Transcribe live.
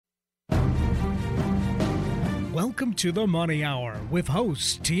Welcome to the Money Hour with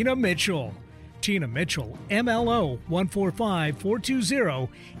host Tina Mitchell. Tina Mitchell, MLO 145420,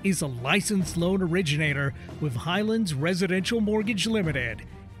 is a licensed loan originator with Highlands Residential Mortgage Limited,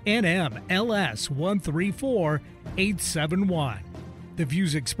 NMLS 134871. The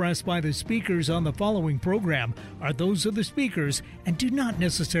views expressed by the speakers on the following program are those of the speakers and do not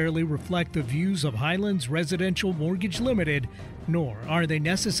necessarily reflect the views of Highlands Residential Mortgage Limited, nor are they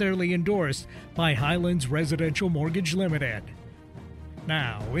necessarily endorsed by Highlands Residential Mortgage Limited.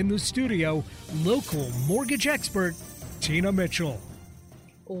 Now, in the studio, local mortgage expert, Tina Mitchell.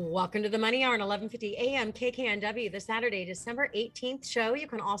 Welcome to the Money Hour on 1150 AM KKNW, the Saturday, December 18th show. You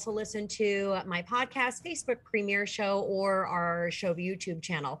can also listen to my podcast, Facebook premiere show, or our show YouTube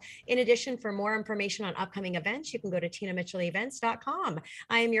channel. In addition, for more information on upcoming events, you can go to TinaMitchellEvents.com.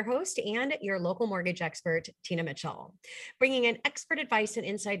 I am your host and your local mortgage expert, Tina Mitchell, bringing in expert advice and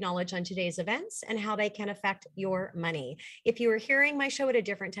inside knowledge on today's events and how they can affect your money. If you are hearing my show at a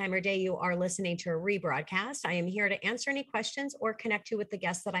different time or day, you are listening to a rebroadcast. I am here to answer any questions or connect you with the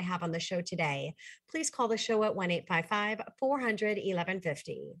guests that I have on the show today. Please call the show at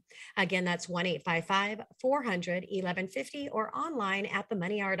 1-855-400-1150. Again, that's 1-855-400-1150 or online at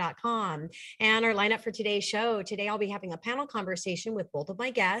themoneyhour.com. And our lineup for today's show, today I'll be having a panel conversation with both of my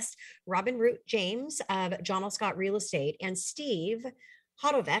guests, Robin Root James of John L. Scott Real Estate and Steve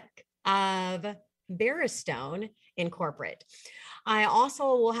Hodovec of Barristone Incorporate. I also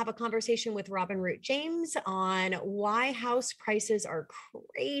will have a conversation with Robin Root James on why house prices are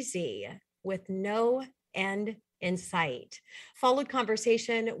crazy with no end in sight. Followed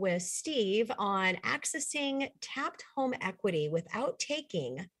conversation with Steve on accessing tapped home equity without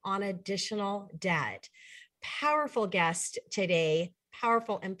taking on additional debt. Powerful guest today.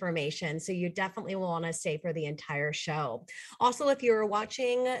 Powerful information. So you definitely will want to stay for the entire show. Also, if you're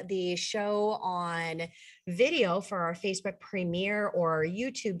watching the show on video for our Facebook premiere or our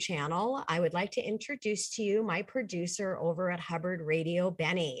YouTube channel, I would like to introduce to you my producer over at Hubbard Radio,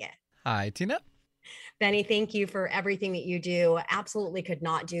 Benny. Hi, Tina. Benny, thank you for everything that you do. Absolutely could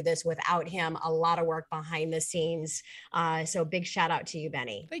not do this without him. A lot of work behind the scenes. So big shout out to you,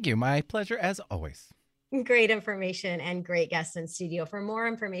 Benny. Thank you. My pleasure as always. Great information and great guests in studio. For more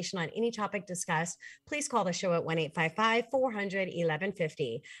information on any topic discussed, please call the show at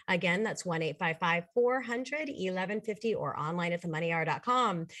 1-855-400-1150. Again, that's 1-855-400-1150 or online at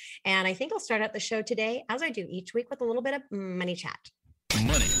themoneyhour.com. And I think I'll start out the show today, as I do each week, with a little bit of money chat.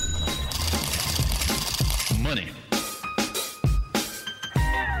 Money.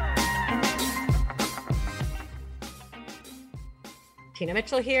 Tina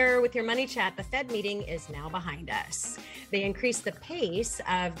Mitchell here with your Money Chat. The Fed meeting is now behind us. They increased the pace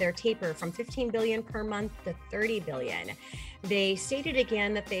of their taper from $15 billion per month to $30 billion. They stated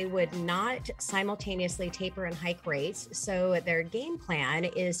again that they would not simultaneously taper and hike rates. So their game plan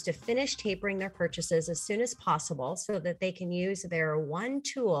is to finish tapering their purchases as soon as possible so that they can use their one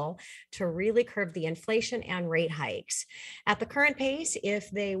tool to really curb the inflation and rate hikes. At the current pace, if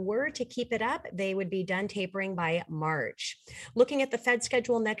they were to keep it up, they would be done tapering by March. Looking at the Fed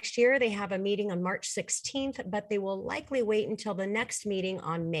schedule next year, they have a meeting on March 16th, but they will likely wait until the next meeting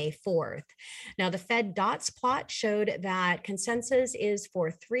on May 4th. Now, the Fed dots plot showed that consensus is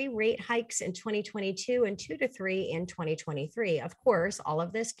for 3 rate hikes in 2022 and 2 to 3 in 2023. Of course, all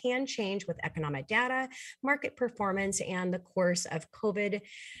of this can change with economic data, market performance, and the course of COVID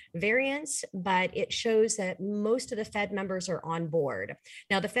variants, but it shows that most of the Fed members are on board.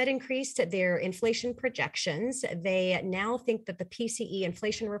 Now, the Fed increased their inflation projections. They now think that the PCE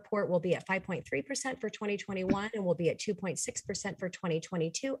inflation report will be at 5.3% for 2021 and will be at 2.6% for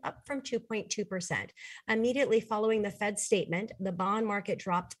 2022, up from 2.2%. Immediately following the Fed statement, the bond market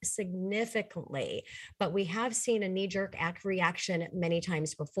dropped significantly, but we have seen a knee-jerk reaction many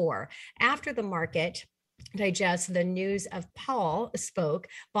times before. After the market digest the news of Powell spoke,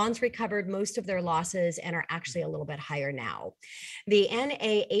 bonds recovered most of their losses and are actually a little bit higher now. The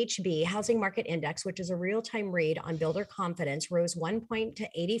NAHB Housing Market Index, which is a real-time read on builder confidence, rose 1 point to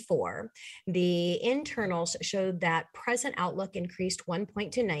 84. The internals showed that present outlook increased 1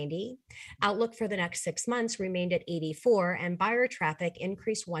 point to 90. Outlook for the next 6 months remained at 84, and buyer traffic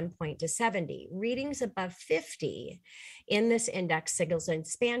increased 1 point to 70. Readings above 50 in this index signals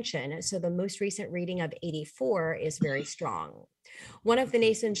expansion, so the most recent reading of 84 is very strong. One of the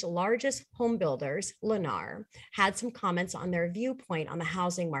nation's largest home builders, Lennar, had some comments on their viewpoint on the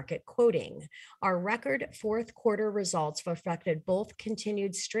housing market, quoting, "Our record fourth quarter results reflected both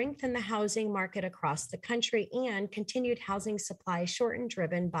continued strength in the housing market across the country and continued housing supply shortened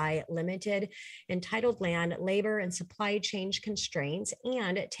driven by limited entitled land, labor, and supply chain constraints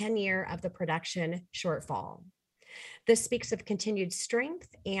and tenure of the production shortfall." This speaks of continued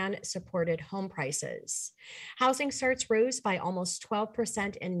strength and supported home prices. Housing starts rose by almost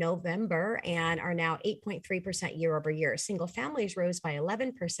 12% in November and are now 8.3% year over year. Single families rose by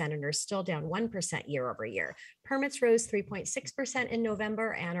 11% and are still down 1% year over year. Permits rose 3.6% in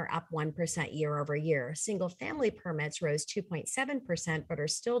November and are up 1% year over year. Single family permits rose 2.7%, but are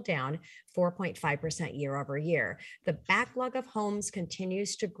still down 4.5% year over year. The backlog of homes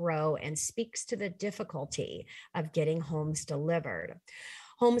continues to grow and speaks to the difficulty of getting homes delivered.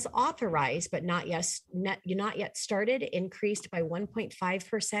 Homes authorized but not yet started increased by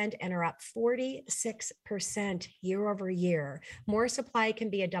 1.5% and are up 46% year over year. More supply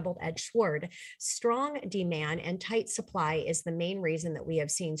can be a double-edged sword. Strong demand and tight supply is the main reason that we have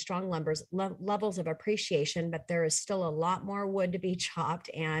seen strong levels of appreciation, but there is still a lot more wood to be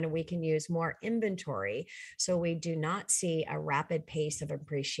chopped and we can use more inventory. So we do not see a rapid pace of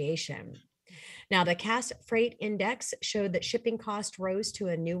appreciation. Now, the Cass Freight Index showed that shipping cost rose to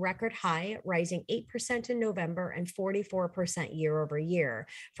a new record high, rising 8% in November and 44% year over year.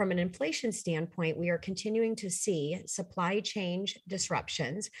 From an inflation standpoint, we are continuing to see supply chain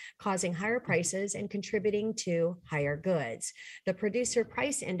disruptions causing higher prices and contributing to higher goods. The Producer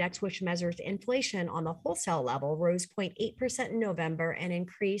Price Index, which measures inflation on the wholesale level, rose 0.8% in November and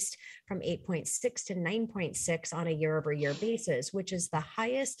increased from 8.6 to 9.6 on a year over year basis, which is the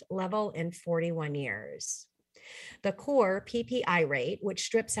highest level in 41 years. The core PPI rate, which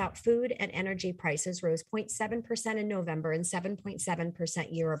strips out food and energy prices, rose 0.7% in November and 7.7%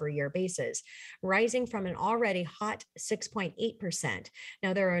 year over year basis, rising from an already hot 6.8%.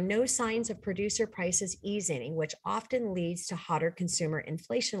 Now, there are no signs of producer prices easing, which often leads to hotter consumer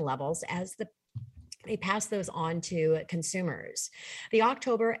inflation levels as they pass those on to consumers. The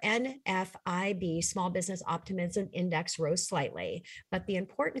October NFIB Small Business Optimism Index rose slightly, but the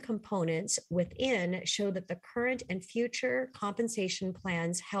important components within show that the current and future compensation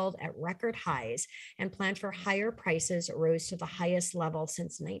plans held at record highs and plan for higher prices rose to the highest level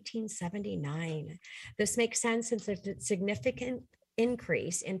since 1979. This makes sense since there's a significant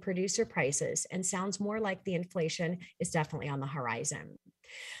increase in producer prices and sounds more like the inflation is definitely on the horizon.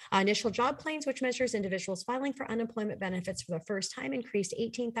 Initial job claims, which measures individuals filing for unemployment benefits for the first time, increased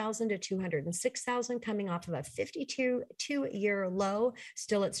 18,000 to 206,000, coming off of a 52-year low,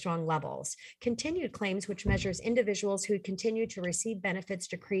 still at strong levels. Continued claims, which measures individuals who continue to receive benefits,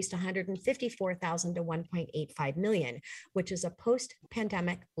 decreased 154,000 to 1.85 million, which is a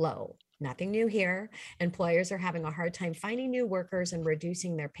post-pandemic low. Nothing new here. Employers are having a hard time finding new workers and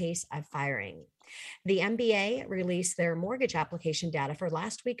reducing their pace of firing. The MBA released their mortgage application data for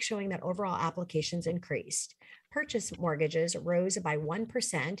last week, showing that overall applications increased. Purchase mortgages rose by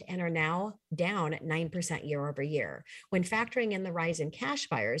 1% and are now down 9% year over year. When factoring in the rise in cash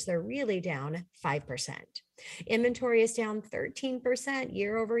buyers, they're really down 5%. Inventory is down 13%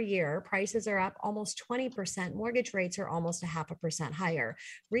 year over year. Prices are up almost 20%. Mortgage rates are almost 0.5% higher.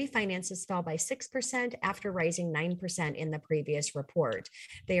 Refinances fell by 6% after rising 9% in the previous report.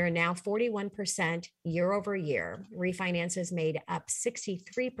 They are now 41% year over year. Refinances made up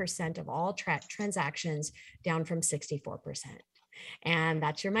 63% of all transactions, down from 64%. And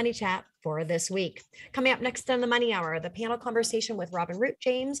that's your money chat for this week. Coming up next on the Money Hour, the panel conversation with Robin Root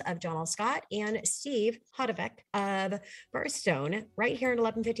James of John L. Scott and Steve Hodovec of Burstone, right here at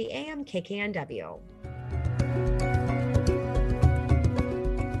 11:50 a.m. KKNW.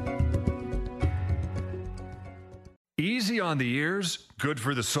 Easy on the ears, good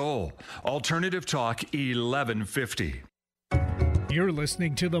for the soul. Alternative Talk 1150. You're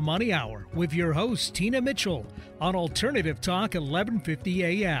listening to The Money Hour with your host, Tina Mitchell, on Alternative Talk 1150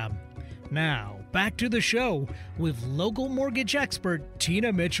 AM. Now, back to the show with local mortgage expert,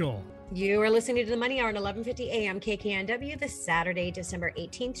 Tina Mitchell. You are listening to the Money Hour at 11:50 a.m. KKNW, the Saturday, December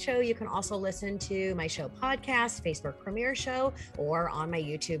 18th show. You can also listen to my show podcast, Facebook premiere show, or on my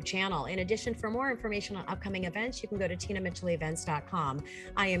YouTube channel. In addition, for more information on upcoming events, you can go to TinaMitchellEvents.com.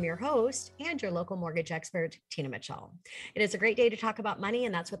 I am your host and your local mortgage expert, Tina Mitchell. It is a great day to talk about money,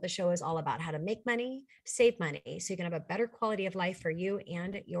 and that's what the show is all about: how to make money, save money, so you can have a better quality of life for you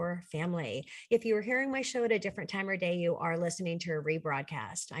and your family. If you are hearing my show at a different time or day, you are listening to a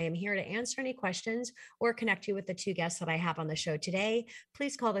rebroadcast. I am here to answer any questions or connect you with the two guests that I have on the show today.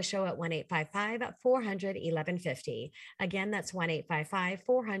 Please call the show at 1-855-400-1150. Again, that's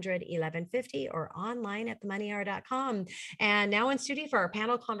 1-855-400-1150 or online at themoneyhour.com. And now in studio for our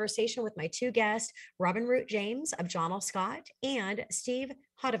panel conversation with my two guests, Robin Root James of John L. Scott and Steve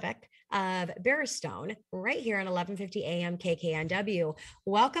Hodovec of Burstone, right here at 11:50 a.m. KKNW.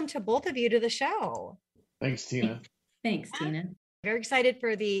 Welcome to both of you to the show. Thanks, Tina. Thanks, Tina. Very excited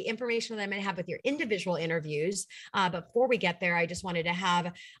for the information that I'm going to have with your individual interviews. But before we get there, I just wanted to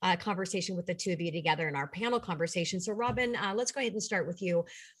have a conversation with the two of you together in our panel conversation. So Robin, let's go ahead and start with you.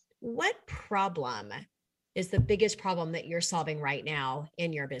 What problem is the biggest problem that you're solving right now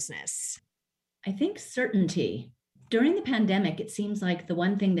in your business? I think certainty. During the pandemic, it seems like the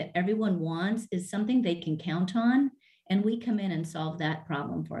one thing that everyone wants is something they can count on, and we come in and solve that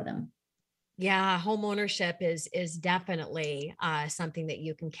problem for them. Yeah, home ownership is definitely something that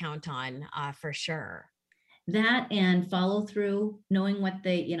you can count on for sure. That and follow through, knowing what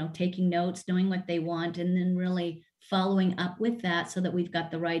they, taking notes, knowing what they want, and then really following up with that so that we've got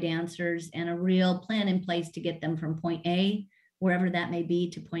the right answers and a real plan in place to get them from point A, wherever that may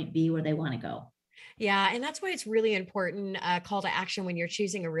be, to point B where they want to go. Yeah, and that's why it's really important call to action when you're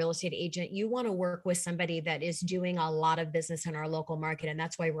choosing a real estate agent. You want to work with somebody that is doing a lot of business in our local market, and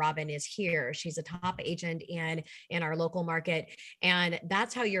that's why Robin is here. She's a top agent in our local market, and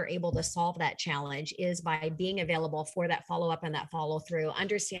that's how you're able to solve that challenge is by being available for that follow up and that follow through,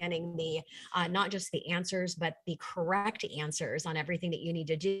 understanding the not just the answers but the correct answers on everything that you need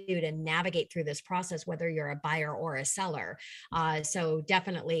to do to navigate through this process, whether you're a buyer or a seller. So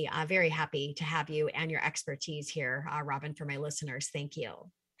definitely very happy to have you and your expertise here, Robin, for my listeners. Thank you.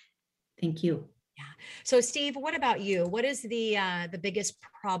 Thank you. Yeah. So Steve, what about you? What is the biggest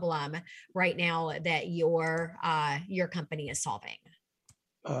problem right now that your company is solving?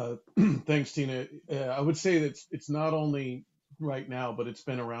 Thanks, Tina. I would say that it's not only right now, but it's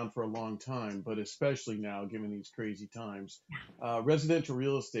been around for a long time, but especially now, given these crazy times. Residential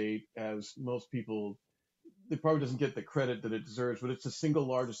real estate, as most people, it probably doesn't get the credit that it deserves, but it's the single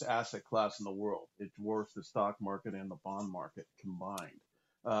largest asset class in the world. It dwarfs the stock market and the bond market combined.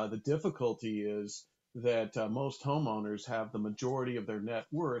 The difficulty is that most homeowners have the majority of their net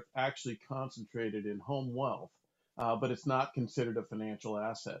worth actually concentrated in home wealth, but it's not considered a financial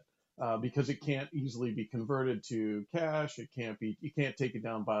asset because it can't easily be converted to cash. You can't take it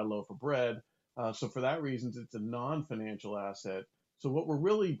down, buy a loaf of bread. So for that reason, it's a non-financial asset. So what we're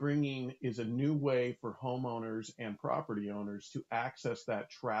really bringing is a new way for homeowners and property owners to access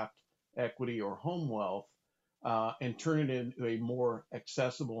that trapped equity or home wealth and turn it into a more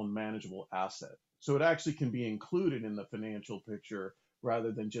accessible and manageable asset. So it actually can be included in the financial picture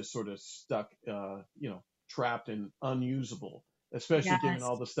rather than just sort of stuck, trapped and unusable, especially given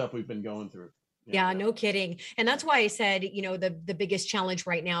all the stuff we've been going through. Yeah, no kidding. And that's why I said, the biggest challenge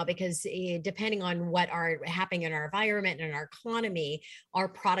right now, because depending on what are happening in our environment and our economy, our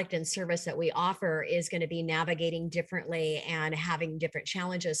product and service that we offer is going to be navigating differently and having different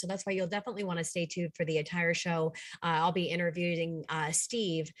challenges. So that's why you'll definitely want to stay tuned for the entire show. I'll be interviewing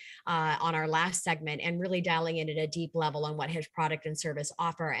Steve on our last segment and really dialing in at a deep level on what his product and service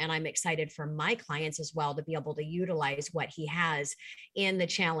offer. And I'm excited for my clients as well to be able to utilize what he has in the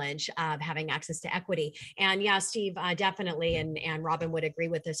challenge of having access to equity. And yeah, Steve, definitely, and Robin would agree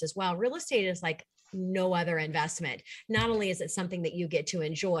with this as well. Real estate is like no other investment. Not only is it something that you get to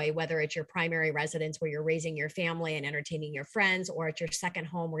enjoy, whether it's your primary residence where you're raising your family and entertaining your friends, or it's your second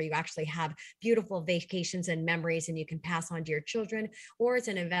home where you actually have beautiful vacations and memories and you can pass on to your children, or it's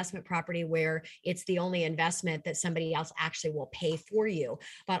an investment property where it's the only investment that somebody else actually will pay for you.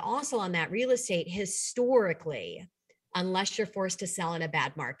 But also on that real estate, historically, unless you're forced to sell in a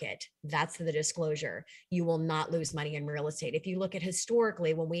bad market, that's the disclosure. You will not lose money in real estate. If you look at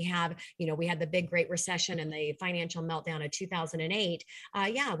historically, when we had the big Great Recession and the financial meltdown of 2008,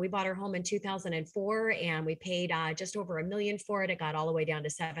 we bought our home in 2004 and we paid just over $1 million for it. It got all the way down to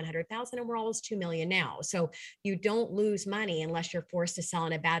 700,000 and we're almost 2 million now. So you don't lose money unless you're forced to sell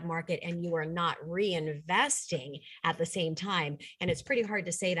in a bad market and you are not reinvesting at the same time. And it's pretty hard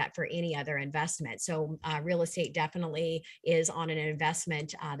to say that for any other investment. So real estate definitely is on an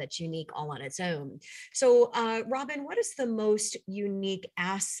investment that's unique all on its own. So Robin, what is the most unique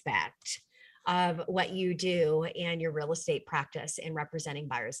aspect of what you do in your real estate practice in representing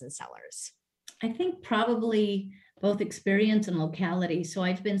buyers and sellers? I think probably both experience and locality. So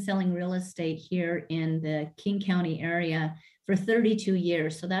I've been selling real estate here in the King County area for 32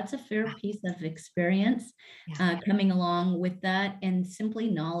 years. So that's a fair piece of experience coming along with that, and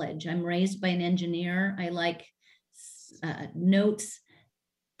simply knowledge. I'm raised by an engineer. I like notes,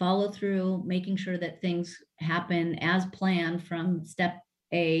 follow through, making sure that things happen as planned from step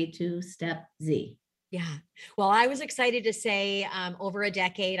A to step Z. Yeah. Well, I was excited to say over a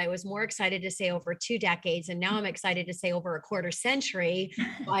decade. I was more excited to say over 2 decades. And now I'm excited to say over a quarter century.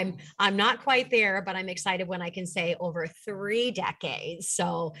 I'm not quite there, but I'm excited when I can say over 3 decades.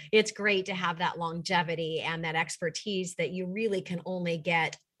 So it's great to have that longevity and that expertise that you really can only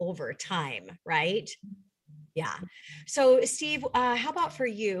get over time, right? Yeah. So, Steve, how about for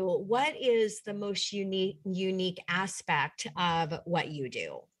you? What is the most unique aspect of what you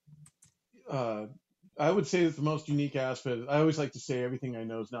do? Uh, I would say that the most unique aspect, I always like to say everything I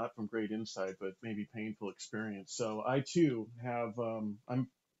know is not from great insight, but maybe painful experience. So I too have, I'm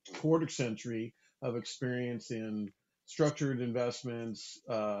quarter century of experience in structured investments,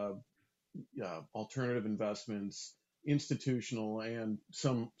 alternative investments, institutional, and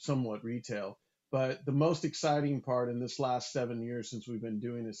somewhat retail. But the most exciting part in this last 7 years since we've been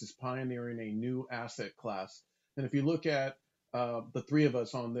doing this is pioneering a new asset class. And if you look at the three of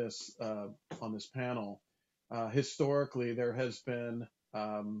us on this panel, historically there has been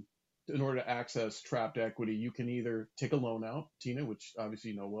in order to access trapped equity, you can either take a loan out, Tina, which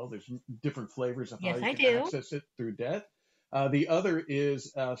obviously you know well. There's different flavors of how Yes, you I can do. access it through debt. The other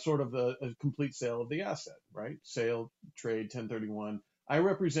is sort of a complete sale of the asset, right? Sale, trade, 1031. I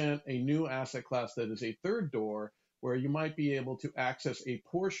represent a new asset class that is a third door where you might be able to access a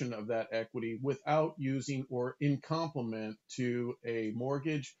portion of that equity without using or in complement to a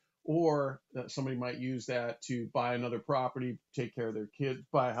mortgage, or somebody might use that to buy another property, take care of their kids,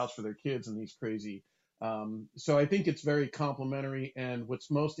 buy a house for their kids, and these crazy. So I think it's very complementary. And what's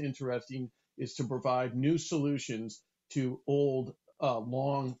most interesting is to provide new solutions to old,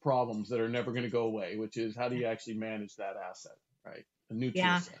 long problems that are never going to go away, which is how do you actually manage that asset, right? A new tool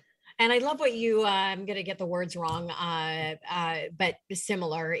Yeah. set. And I love what you, I'm going to get the words wrong, but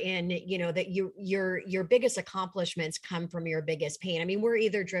similar in, that your biggest accomplishments come from your biggest pain. I mean, we're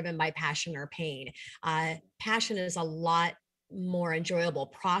either driven by passion or pain. Passion is a lot more enjoyable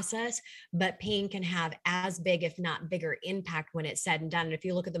process, but pain can have as big, if not bigger, impact when it's said and done. And if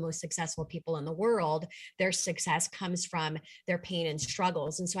you look at the most successful people in the world, their success comes from their pain and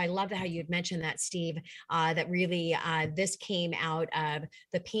struggles. And so I love how you'd mentioned that, Steve, that really this came out of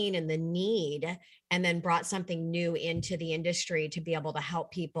the pain and the need, and then brought something new into the industry to be able to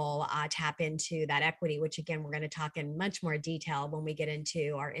help people tap into that equity, which again, we're going to talk in much more detail when we get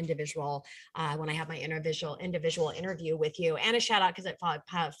into our individual, when I have my individual interview with you. And a shout out, because it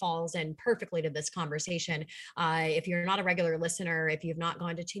falls in perfectly to this conversation. If you're not a regular listener, if you've not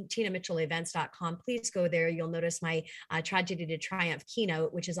gone to tinamitchellevents.com, please go there. You'll notice my Tragedy to Triumph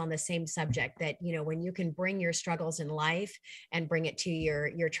keynote, which is on the same subject, that, when you can bring your struggles in life and bring it to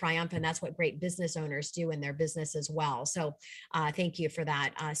your triumph. And that's what great business owners do in their business as well. So thank you for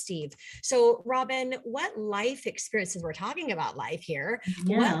that, Steve. So Robin, what life experiences, we're talking about life here,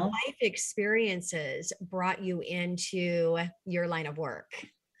 what life experiences brought you into your line of work?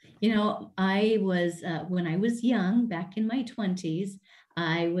 I was, when I was young, back in my 20s,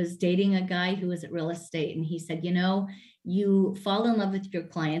 I was dating a guy who was at real estate, and he said, you fall in love with your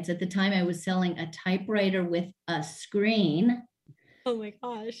clients. At the time, I was selling a typewriter with a screen. Oh my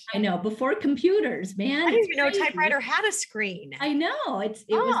gosh. I know, before computers, man. I didn't even know typewriter had a screen. I know,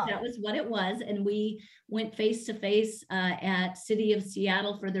 that was what it was. And we went face to face at City of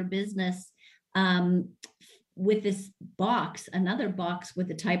Seattle for their business with this box, another box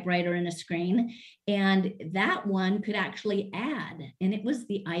with a typewriter and a screen. And that one could actually add, and it was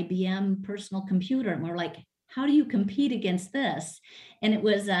the IBM personal computer. And we're like, how do you compete against this? And it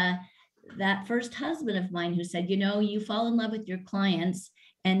was that first husband of mine who said, you fall in love with your clients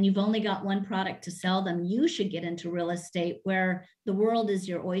and you've only got one product to sell them. You should get into real estate where the world is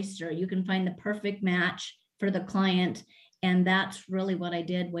your oyster. You can find the perfect match for the client. And that's really what I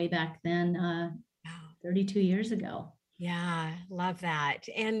did way back then, 32 years ago. Yeah, love that.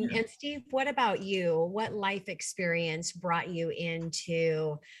 And Steve, what about you? What life experience brought you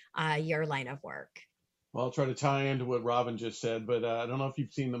into your line of work? Well, I'll try to tie into what Robin just said, but I don't know if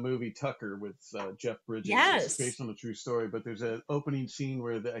you've seen the movie Tucker with Jeff Bridges. Yes. It's based on a true story, but there's an opening scene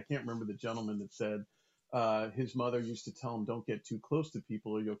where I can't remember the gentleman that said his mother used to tell him, don't get too close to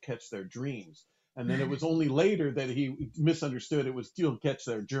people or you'll catch their dreams. And then it was only later that he misunderstood it was you'll catch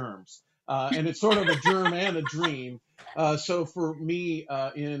their germs. And it's sort of a germ and a dream. So for me,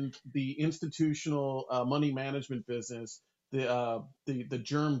 in the institutional money management business, the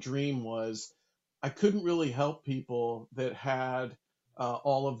germ dream was I couldn't really help people that had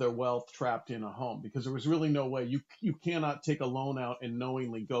all of their wealth trapped in a home, because there was really no way. You cannot take a loan out and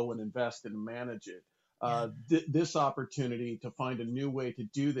knowingly go and invest and manage it. This opportunity to find a new way to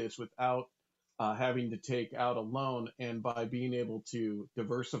do this without having to take out a loan, and by being able to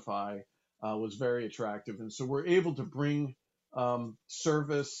diversify, was very attractive. And so we're able to bring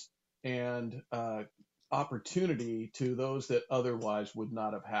service and opportunity to those that otherwise would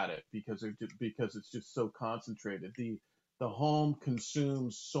not have had it, because it's just so concentrated. The home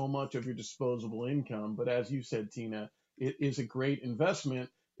consumes so much of your disposable income, but as you said, Tina, it is a great investment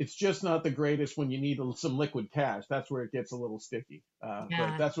It's just not the greatest when you need some liquid cash. That's where it gets a little sticky.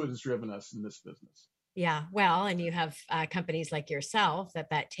 But that's what has driven us in this business. Yeah, well, and you have companies like yourself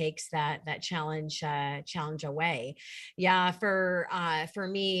that takes that challenge away. Yeah, for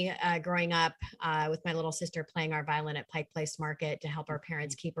me, growing up with my little sister playing our violin at Pike Place Market to help our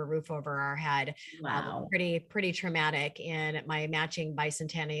parents keep a roof over our head. Wow. Pretty traumatic. In my matching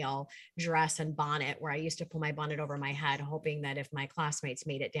bicentennial dress and bonnet, where I used to pull my bonnet over my head, hoping that if my classmates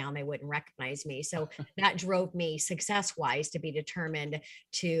made it down, they wouldn't recognize me. So that drove me success-wise to be determined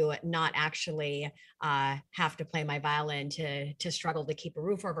to not actually have to play my violin to struggle to keep a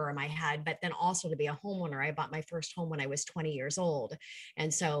roof over my head, but then also to be a homeowner. I bought my first home when I was 20 years old.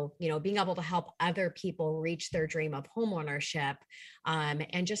 And so, being able to help other people reach their dream of homeownership,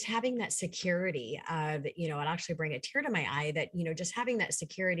 and just having that security that, it actually bring a tear to my eye that, just having that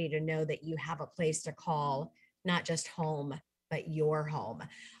security to know that you have a place to call, not just home, but your home,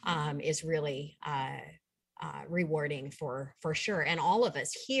 is really rewarding for sure. And all of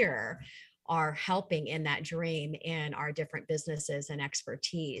us here are helping in that dream in our different businesses and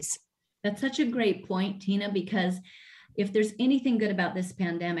expertise. That's such a great point, Tina, because if there's anything good about this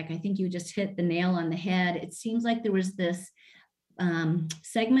pandemic, I think you just hit the nail on the head. It seems like there was this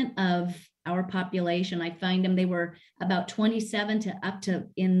segment of our population, I find them, they were about 27 to up to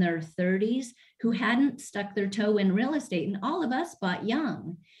in their 30s, who hadn't stuck their toe in real estate. And all of us bought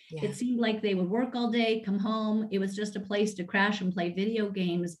young. Yeah. It seemed like they would work all day, come home. It was just a place to crash and play video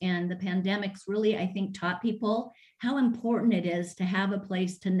games. And the pandemic's really, I think, taught people how important it is to have a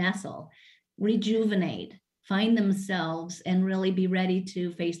place to nestle, rejuvenate, find themselves, and really be ready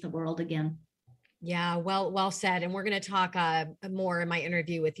to face the world again. Yeah, well said. And we're going to talk more in my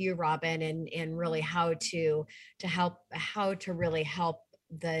interview with you, Robin, and really how to really help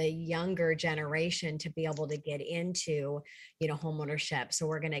the younger generation to be able to get into, homeownership. So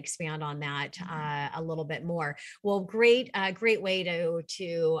we're going to expand on that a little bit more. Well, great way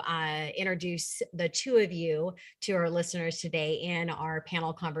to introduce the two of you to our listeners today in our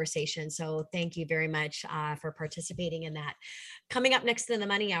panel conversation. So thank you very much for participating in that. Coming up next in the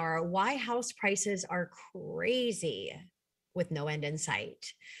Money Hour, why house prices are crazy with no end in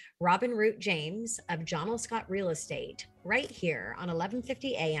sight. Robin Root James of John L. Scott Real Estate, right here on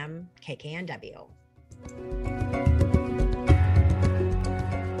 1150 AM KKNW.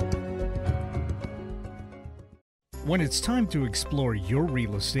 When it's time to explore your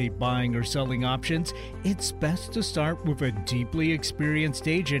real estate buying or selling options, it's best to start with a deeply experienced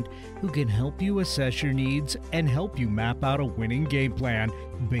agent who can help you assess your needs and help you map out a winning game plan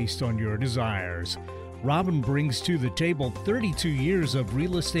based on your desires. Robin brings to the table 32 years of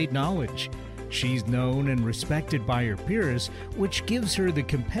real estate knowledge. She's known and respected by her peers, which gives her the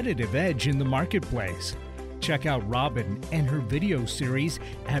competitive edge in the marketplace. Check out Robin and her video series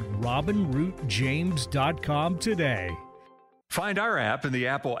at robinrootjames.com today. Find our app in the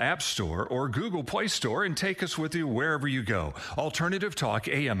Apple App Store or Google Play Store and take us with you wherever you go. Alternative Talk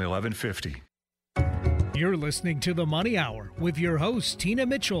AM 1150. You're listening to The Money Hour with your host, Tina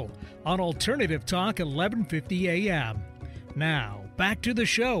Mitchell, on Alternative Talk 1150 AM. Now, back to the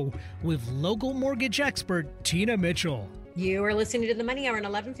show with local mortgage expert, Tina Mitchell. You are listening to the Money Hour on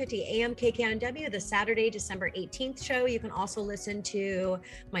 1150 AM KKNW, the Saturday, December 18th show. You can also listen to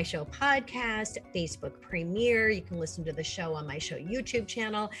my show podcast, Facebook premiere. You can listen to the show on my show YouTube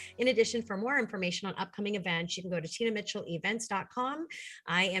channel. In addition, for more information on upcoming events, you can go to TinaMitchellEvents.com.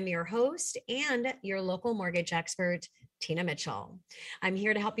 I am your host and your local mortgage expert, Tina Mitchell. I'm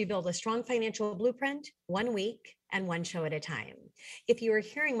here to help you build a strong financial blueprint, 1 week and one show at a time. If you are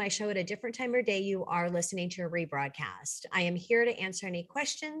hearing my show at a different time of day, you are listening to a rebroadcast. I am here to answer any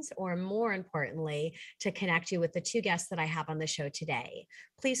questions, or more importantly, to connect you with the two guests that I have on the show today.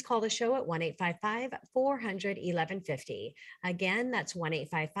 Please call the show at 1-855-400-1150. Again, that's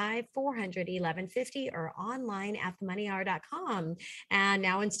 1-855-400-1150 or online at themoneyhour.com. And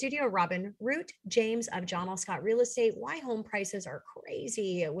now in studio, Robin Root James of John L. Scott Real Estate. Why home prices are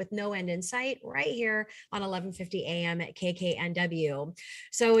crazy with no end in sight, right here on 1150 AM at KKNW.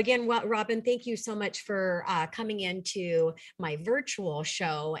 So again, Robin, thank you so much for coming into my virtual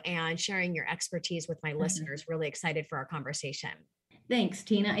show and sharing your expertise with my listeners. Really excited for our conversation. Thanks,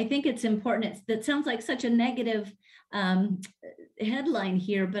 Tina. I think it's important. That sounds like such a negative headline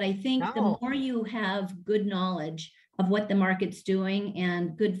here, but I think the more you have good knowledge of what the market's doing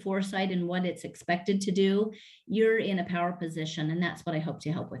and good foresight in what it's expected to do, you're in a power position. And that's what I hope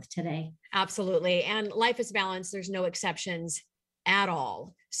to help with today. Absolutely. And life is balanced. There's no exceptions. at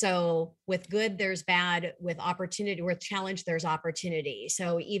all. So with good, there's bad. With opportunity, with challenge, there's opportunity.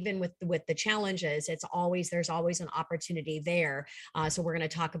 So even with the challenges, there's always an opportunity there. So we're going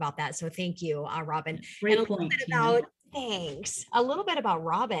to talk about that. So thank you, Robin. Great and a point, little bit Tina. about Thanks. A little bit about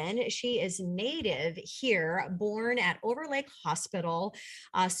Robin. She is native here, born at Overlake Hospital,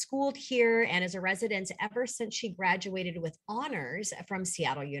 schooled here, and is a resident ever since she graduated with honors from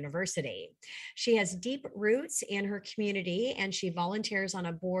Seattle University. She has deep roots in her community, and she volunteers on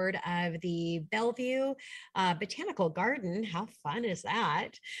a board of the Bellevue Botanical Garden. How fun is that?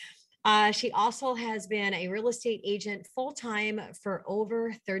 She also has been a real estate agent full-time for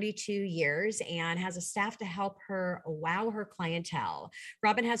over 32 years and has a staff to help her wow her clientele.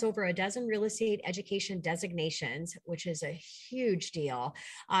 Robin has over a dozen real estate education designations, which is a huge deal,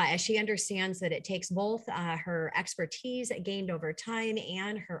 as she understands that it takes both her expertise gained over time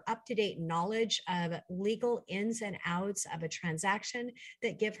and her up-to-date knowledge of legal ins and outs of a transaction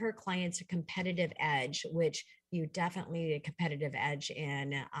that give her clients a competitive edge, which you definitely need a competitive edge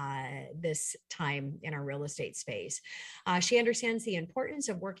in this time in our real estate space. She understands the importance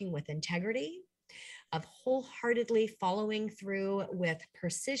of working with integrity, of wholeheartedly following through with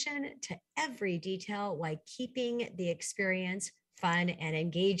precision to every detail while keeping the experience fun and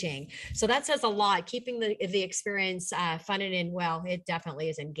engaging. So that says a lot. Keeping the experience fun and well, it definitely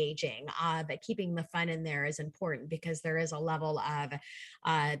is engaging, but keeping the fun in there is important because there is a level of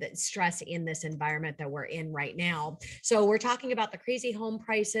stress in this environment that we're in right now. So we're talking about the crazy home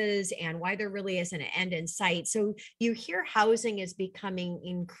prices and why there really isn't an end in sight. So you hear housing is becoming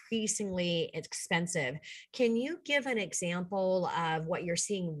increasingly expensive. Can you give an example of what you're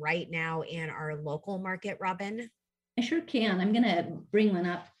seeing right now in our local market, Robin? I sure can. I'm going to bring one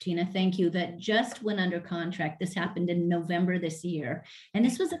up, Tina. Thank you. That just went under contract. This happened in November this year. And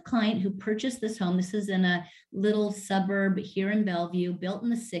this was a client who purchased this home. This is in a little suburb here in Bellevue, built in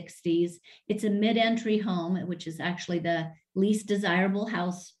the 60s. It's a mid-entry home, which is actually the least desirable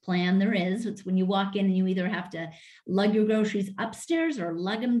house plan there is. It's when you walk in and you either have to lug your groceries upstairs or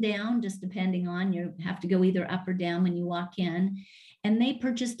lug them down, just depending on, you have to go either up or down when you walk in. And they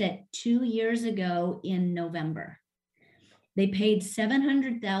purchased it 2 years ago in November. They paid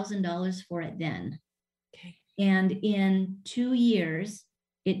 $700,000 for it then. Okay. And in 2 years,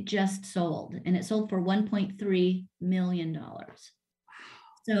 it just sold, and it sold for $1.3 million.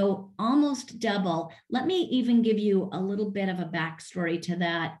 So almost double. Let me even give you a little bit of a backstory to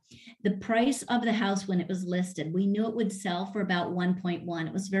that. The price of the house when it was listed, we knew it would sell for about 1.1.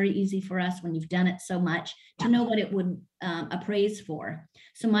 It was very easy for us when you've done it so much to know what it would appraise for.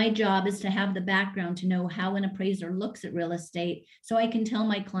 So my job is to have the background to know how an appraiser looks at real estate so I can tell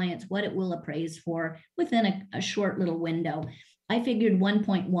my clients what it will appraise for within a short little window. I figured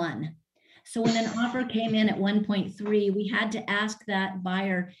 1.1. So when an offer came in at 1.3, we had to ask that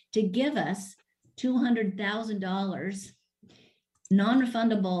buyer to give us $200,000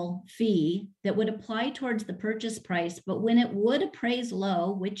 non-refundable fee that would apply towards the purchase price. But when it would appraise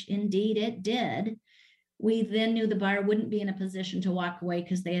low, which indeed it did, we then knew the buyer wouldn't be in a position to walk away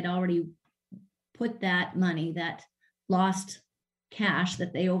because they had already put that money, that lost cash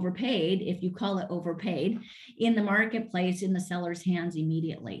that they overpaid, if you call it overpaid, in the marketplace in the seller's hands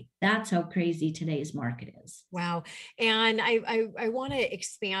immediately. That's how crazy today's market is. Wow. And I want to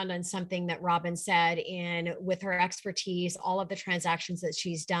expand on something that Robin said with her expertise, all of the transactions that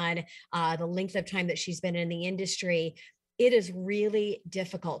she's done, the length of time that she's been in the industry. It is really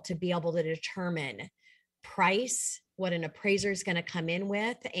difficult to be able to determine price, what an appraiser is going to come in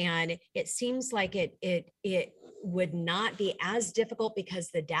with. And it seems like it would not be as difficult because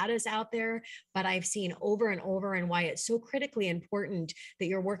the data is out there, but I've seen over and over and why it's so critically important that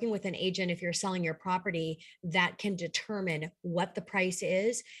you're working with an agent if you're selling your property that can determine what the price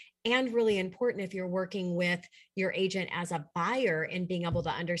is. And really important if you're working with your agent as a buyer and being able to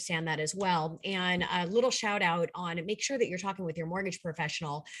understand that as well. And a little shout out on make sure that you're talking with your mortgage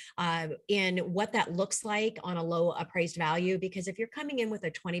professional in what that looks like on a low appraised value. Because if you're coming in with a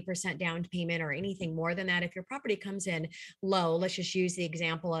 20% down payment or anything more than that, if your property comes in low, let's just use the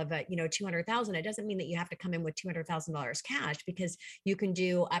example of $200,000. It doesn't mean that you have to come in with $200,000 cash, because you can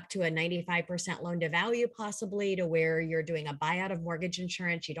do up to a 95% loan to value, possibly, to where you're doing a buyout of mortgage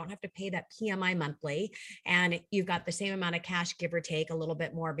insurance. You don't have to pay that PMI monthly, and you've got the same amount of cash, give or take a little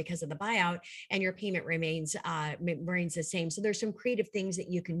bit more because of the buyout, and your payment remains the same. So there's some creative things that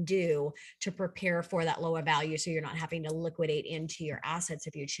you can do to prepare for that lower value, so you're not having to liquidate into your assets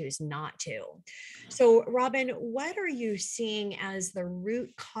if you choose not to. So Robin, what are you seeing as the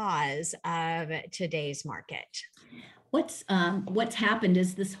root cause of today's market? What's happened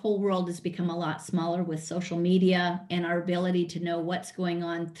is this whole world has become a lot smaller with social media and our ability to know what's going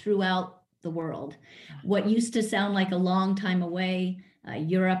on throughout the world. What used to sound like a long time away,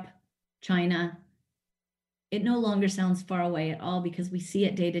 Europe, China, it no longer sounds far away at all because we see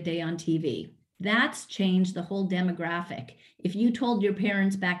it day to day on TV. That's changed the whole demographic. If you told your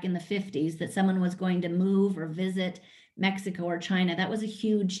parents back in the 50s that someone was going to move or visit Mexico or China, that was a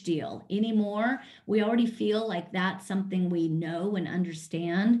huge deal. Anymore, we already feel like that's something we know and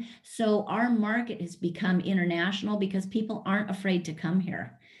understand. So our market has become international because people aren't afraid to come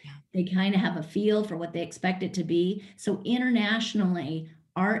here. They kind of have a feel for what they expect it to be. So internationally,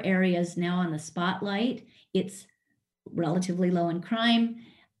 our area is now on the spotlight. It's relatively low in crime,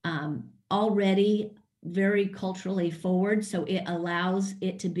 already very culturally forward. So it allows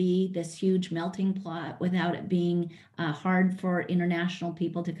it to be this huge melting pot without it being hard for international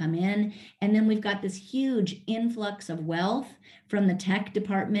people to come in. And then we've got this huge influx of wealth from the tech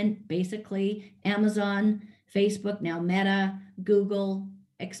department, basically Amazon, Facebook, now Meta, Google,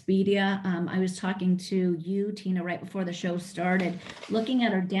 Expedia. I was talking to you, Tina, right before the show started, looking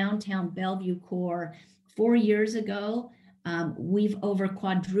at our downtown Bellevue core. 4 years ago, we've over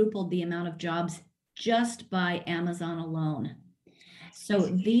quadrupled the amount of jobs just by Amazon alone. So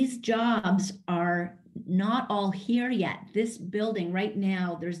these jobs are not all here yet. This building right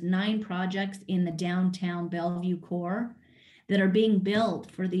now, there's 9 projects in the downtown Bellevue core that are being built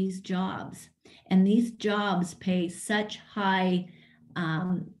for these jobs. And these jobs pay such high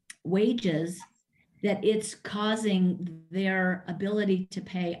wages that it's causing their ability to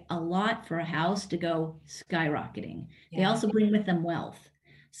pay a lot for a house to go skyrocketing. Yeah. They also bring with them wealth.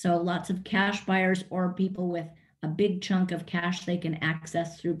 So lots of cash buyers or people with a big chunk of cash they can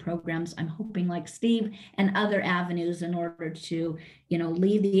access through programs, I'm hoping like Steve, and other avenues in order to,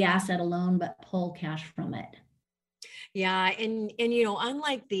 leave the asset alone, but pull cash from it. Yeah, and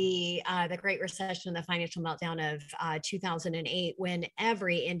unlike the Great Recession, the financial meltdown of 2008, when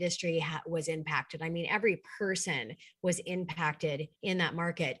every industry was impacted. I mean, every person was impacted in that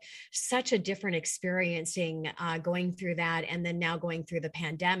market. Such a different experiencing going through that, and then now going through the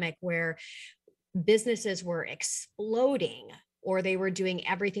pandemic, where businesses were exploding, or they were doing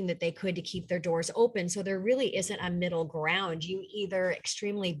everything that they could to keep their doors open. So there really isn't a middle ground. You either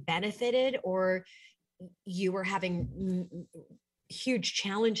extremely benefited or you were having huge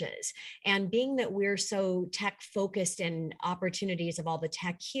challenges. And being that we're so tech focused and opportunities of all the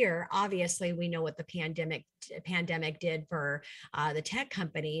tech here, obviously we know what the pandemic did for the tech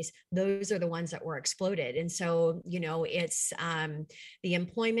companies. Those are the ones that were exploded. And so, it's the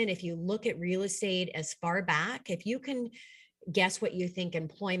employment. If you look at real estate as far back, if you can guess what you think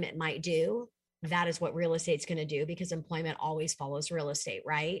employment might do, that is what real estate's going to do, because employment always follows real estate,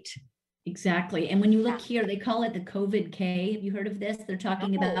 right? Exactly. And when you look here, they call it the COVID K. Have you heard of this? They're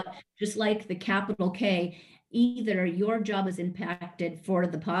talking about, just like the capital K, either your job is impacted for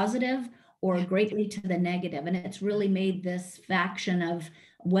the positive or greatly to the negative. And it's really made this faction of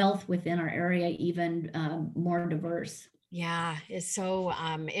wealth within our area even more diverse. Yeah, it's so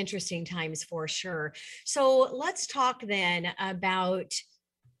interesting times for sure. So let's talk then about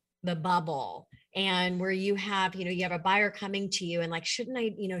the bubble. And where you have a buyer coming to you and like, shouldn't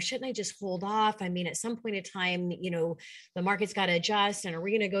I just hold off? I mean, at some point in time, the market's got to adjust, and are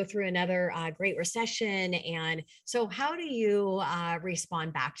we going to go through another great recession? And so how do you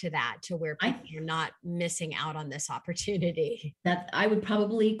respond back to that, to where people are not missing out on this opportunity? That I would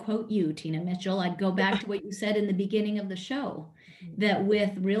probably quote you, Tina Mitchell. I'd go back to what you said in the beginning of the show, that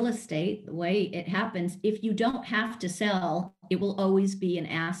with real estate, the way it happens, if you don't have to sell, it will always be an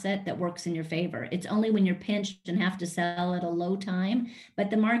asset that works in your favor. It's only when you're pinched and have to sell at a low time, but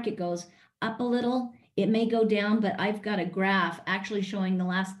the market goes up a little. It may go down, but I've got a graph actually showing the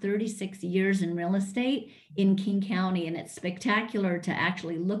last 36 years in real estate in King County, and it's spectacular to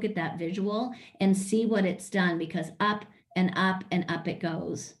actually look at that visual and see what it's done, because up and up and up it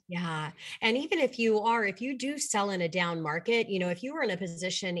goes. Yeah. And even if you do sell in a down market, if you were in a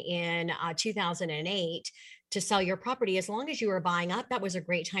position in 2008 to sell your property, as long as you were buying up, that was a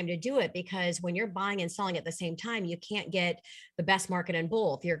great time to do it, because when you're buying and selling at the same time, you can't get the best market in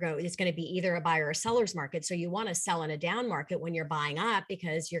both. It's going to be either a buyer or seller's market. So you want to sell in a down market when you're buying up,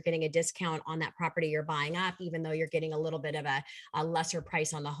 because you're getting a discount on that property you're buying up, even though you're getting a little bit of a lesser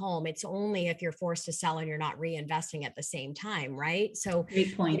price on the home. It's only if you're forced to sell and you're not reinvesting at the same time, right? So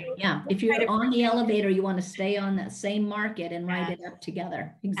great point. Yeah. If you're on the elevator, you want to stay on that same market and ride it up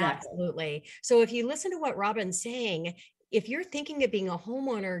together. Exactly. Absolutely. So if you listen to what Robin's saying, if you're thinking of being a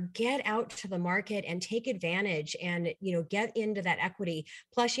homeowner, get out to the market and take advantage and, get into that equity.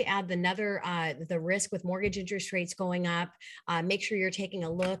 Plus you add the risk with mortgage interest rates going up. Make sure you're taking a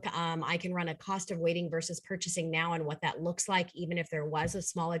look. I can run a cost of waiting versus purchasing now and what that looks like. Even if there was a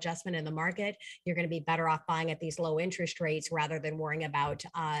small adjustment in the market, you're going to be better off buying at these low interest rates rather than worrying about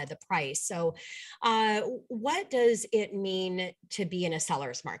the price. So what does it mean to be in a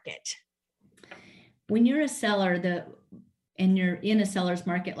seller's market? When you're a seller, and you're in a seller's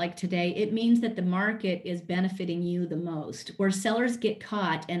market like today, it means that the market is benefiting you the most. Where sellers get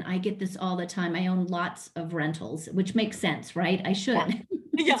caught, and I get this all the time, I own lots of rentals, which makes sense, right? I should.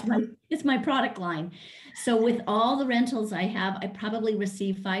 Yeah. It's my product line. So with all the rentals I have, I probably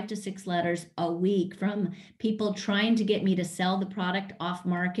receive 5 to 6 letters a week from people trying to get me to sell the product off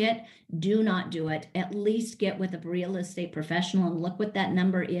market. Do not do it. At least get with a real estate professional and look what that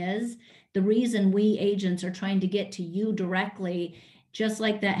number is. The reason we agents are trying to get to you directly, just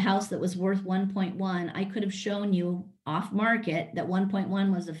like that house that was worth 1.1, I could have shown you off market that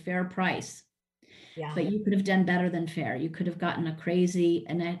 1.1 was a fair price. Yeah. But you could have done better than fair. You could have gotten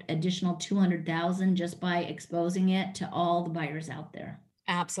an additional 200,000 just by exposing it to all the buyers out there.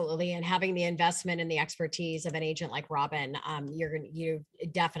 Absolutely. And having the investment and the expertise of an agent like Robin, you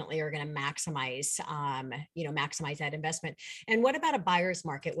definitely are going to maximize that investment. And what about a buyer's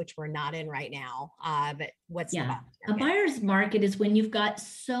market, which we're not in right now? But what's a buyer's market is when you've got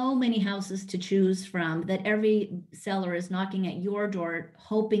so many houses to choose from that every seller is knocking at your door,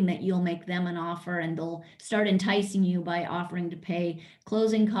 hoping that you'll make them an offer, and they'll start enticing you by offering to pay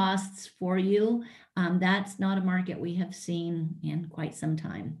closing costs for you. That's not a market we have seen in quite some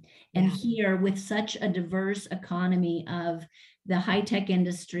time. And here, with such a diverse economy of the high-tech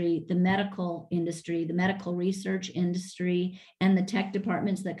industry, the medical industry, the medical research industry, and the tech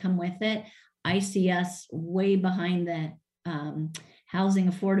departments that come with it, I see us way behind the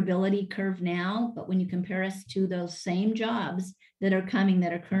housing affordability curve now. But when you compare us to those same jobs that are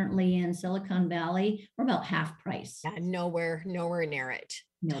currently in Silicon Valley, we're about half price. Yeah, nowhere near it.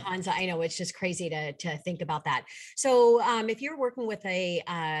 Nope. Tons. I know, it's just crazy to think about that. So if you're working with a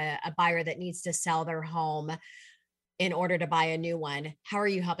buyer that needs to sell their home in order to buy a new one, how are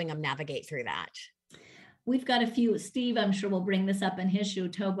you helping them navigate through that? We've got a few. Steve, I'm sure, will bring this up in his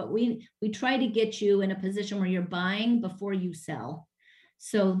show, but we try to get you in a position where you're buying before you sell.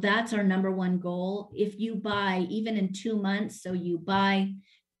 So that's our number one goal. If you buy even in 2 months, so you buy,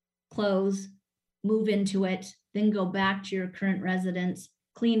 close, move into it, then go back to your current residence,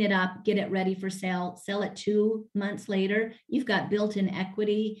 clean it up, get it ready for sale, sell it 2 months later, you've got built-in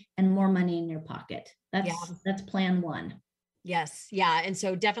equity and more money in your pocket. That's plan one. Yes. Yeah. And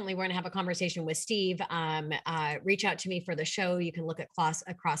so definitely we're going to have a conversation with Steve. Reach out to me for the show. You can look at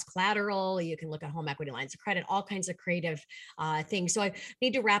across collateral. You can look at home equity lines of credit, all kinds of creative things. So I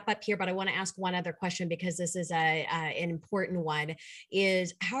need to wrap up here, but I want to ask one other question, because this is an important one,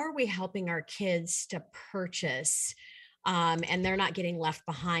 is how are we helping our kids to purchase and they're not getting left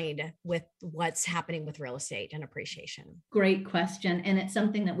behind with what's happening with real estate and appreciation? Great question. And it's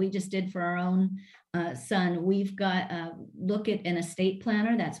something that we just did for our own son. We've got look at an estate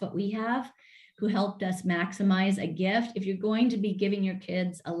planner. That's what we have, who helped us maximize a gift. If you're going to be giving your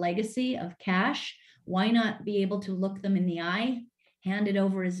kids a legacy of cash, why not be able to look them in the eye, hand it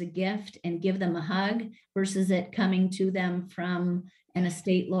over as a gift, and give them a hug, versus it coming to them from an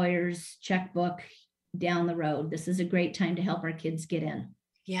estate lawyer's checkbook down the road. This is a great time to help our kids get in.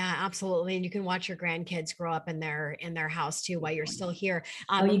 Yeah, absolutely. And you can watch your grandkids grow up in their house too while you're still here.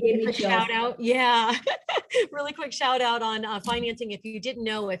 You gave me a shout out. Yeah. Really quick shout out on financing. If you didn't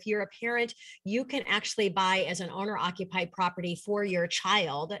know, if you're a parent, you can actually buy as an owner occupied property for your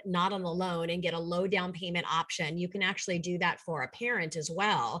child, not on the loan, and get a low down payment option. You can actually do that for a parent as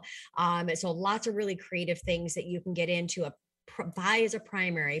well. So lots of really creative things that you can get into. Buy as a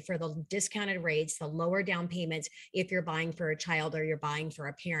primary for the discounted rates, the lower down payments if you're buying for a child or you're buying for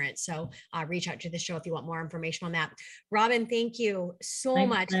a parent. So reach out to the show if you want more information on that. Robin, thank you so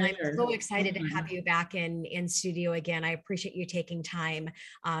much. And I'm so excited to have you back in studio again. I appreciate you taking time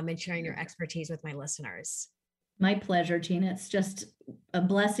and sharing your expertise with my listeners. My pleasure, Tina. It's just a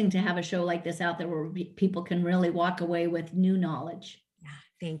blessing to have a show like this out there where people can really walk away with new knowledge.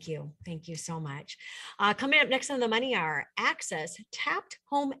 Thank you. Thank you so much. Coming up next on the Money Hour, access tapped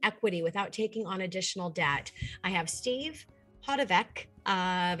home equity without taking on additional debt. I have Steve Hodovec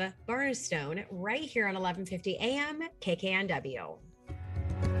of Barnstone right here on 1150 AM KKNW.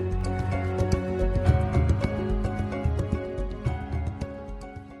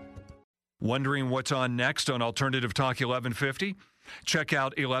 Wondering what's on next on Alternative Talk 1150? Check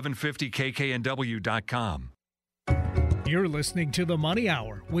out 1150kknw.com. You're listening to The Money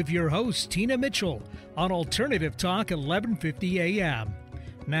Hour with your host, Tina Mitchell, on Alternative Talk 1150 AM.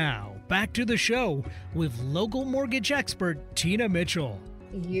 Now, back to the show with local mortgage expert, Tina Mitchell.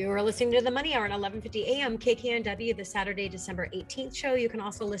 You are listening to The Money Hour at 1150 AM KKNW, the Saturday, December 18th show. You can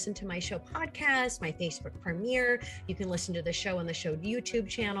also listen to my show podcast, my Facebook premiere. You can listen to the show on the show YouTube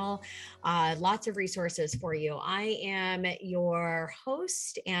channel. Lots of resources for you. I am your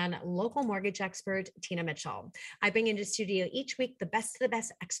host and local mortgage expert, Tina Mitchell. I bring into studio each week the best of the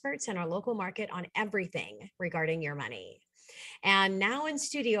best experts in our local market on everything regarding your money. And now in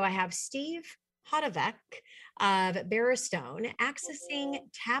studio, I have Steve Hodovec of Barristone, accessing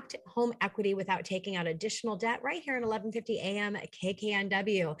tapped home equity without taking out additional debt, right here at 1150 AM at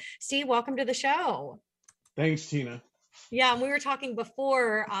KKNW. Steve, welcome to the show. Thanks, Tina. Yeah, and we were talking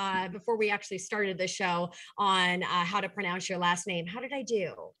before we actually started the show on how to pronounce your last name. How did I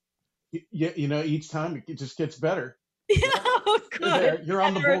do? Yeah, each time it just gets better. Yeah, good. You're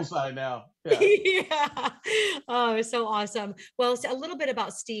on the bullseye now. Yeah. Yeah. Oh, so awesome. Well, so a little bit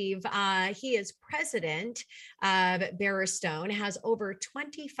about Steve. He is president of Barristone, has over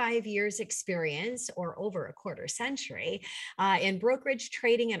 25 years experience, or over a quarter century, in brokerage,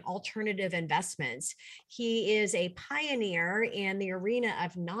 trading, and alternative investments. He is a pioneer in the arena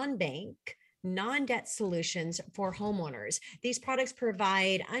of non-bank, non-debt solutions for homeowners. These products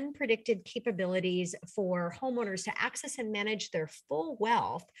provide unpredicted capabilities for homeowners to access and manage their full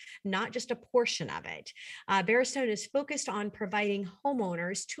wealth, not just a portion of it. Barristone is focused on providing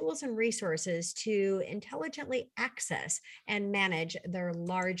homeowners tools and resources to intelligently access and manage their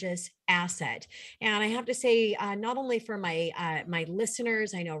largest asset. And I have to say, not only for my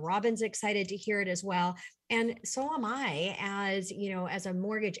listeners, I know Robin's excited to hear it as well. And so am I, as a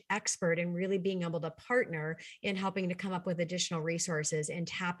mortgage expert, and really being able to partner in helping to come up with additional resources and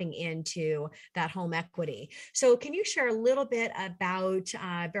tapping into that home equity. So can you share a little bit about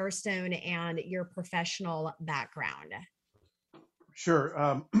Barristone and your professional background?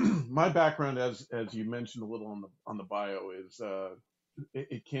 Sure. My background, as you mentioned a little on the bio, is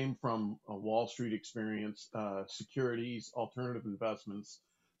it came from a Wall Street experience, securities, alternative investments.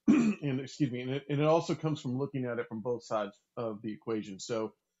 And it also comes from looking at it from both sides of the equation.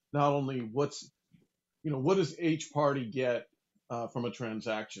 So not only what does each party get from a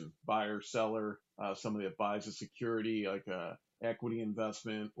transaction, buyer, seller, somebody that buys a security like a equity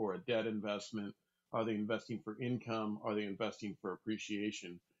investment or a debt investment. Are they investing for income? Are they investing for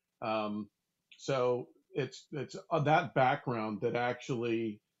appreciation? So it's that background that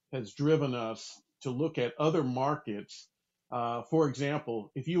actually has driven us to look at other markets. For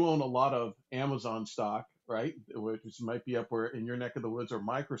example, if you own a lot of Amazon stock, right, which might be up where in your neck of the woods, or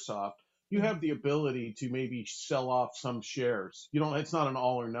Microsoft, you have the ability to maybe sell off some shares. It's not an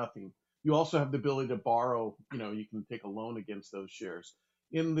all or nothing. You also have the ability to borrow, you can take a loan against those shares.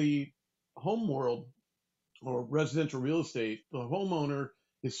 In the home world or residential real estate, the homeowner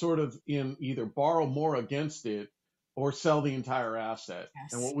is sort of in either borrow more against it or sell the entire asset.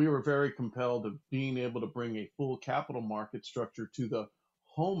 Yes. And what we were very compelled of being able to bring a full capital market structure to the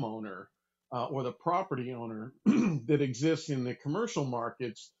homeowner or the property owner that exists in the commercial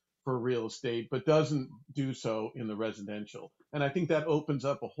markets for real estate, but doesn't do so in the residential. And I think that opens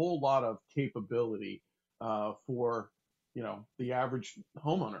up a whole lot of capability for, the average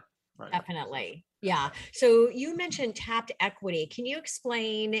homeowner. Right. Definitely. Yeah. So you mentioned tapped equity. Can you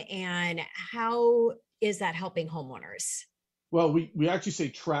explain, and how is that helping homeowners? Well, we actually say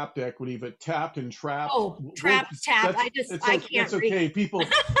trapped equity, but tapped and trapped. Oh, trapped, tapped. I can't That's okay. read. People,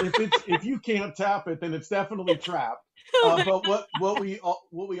 if you can't tap it, then it's definitely trapped. But what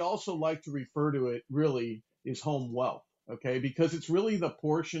we also like to refer to it really is home wealth. Okay, because it's really the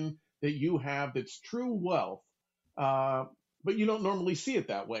portion that you have that's true wealth. But you don't normally see it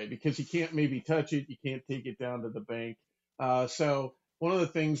that way because you can't maybe touch it. You can't take it down to the bank. So one of the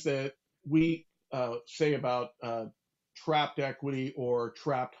things that we say about trapped equity or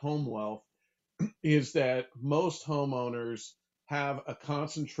trapped home wealth is that most homeowners have a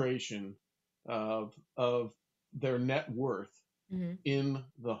concentration of their net worth in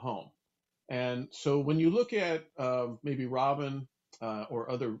the home. And so when you look at maybe Robin or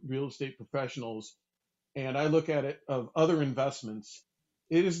other real estate professionals, and I look at it of other investments,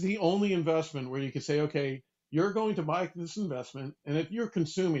 it is the only investment where you can say, okay, you're going to buy this investment, and if you're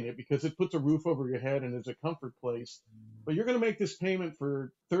consuming it because it puts a roof over your head and is a comfort place, but you're going to make this payment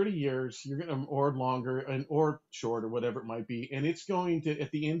for 30 years, you're going to, or longer, or short, or whatever it might be, and it's going to,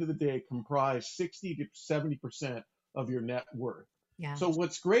 at the end of the day, comprise 60 to 70% of your net worth. Yeah. So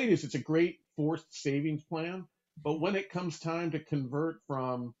what's great is it's a great forced savings plan, but when it comes time to convert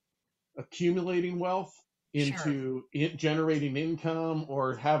from accumulating wealth Sure. into generating income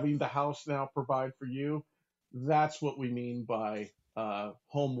or having the house now provide for you. That's what we mean by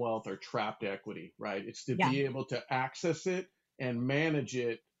home wealth or trapped equity, right? It's to Yeah. be able to access it and manage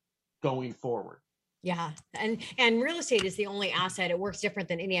it going forward. Yeah, and real estate is the only asset. It works different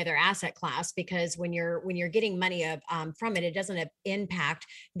than any other asset class because when you're getting money from it, it doesn't impact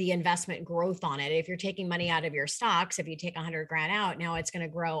the investment growth on it. If you're taking money out of your stocks, if you take 100 grand out, now it's going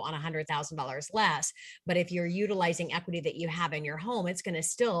to grow on $100,000 less. But if you're utilizing equity that you have in your home, it's going to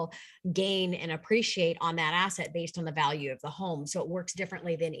still gain and appreciate on that asset based on the value of the home. So it works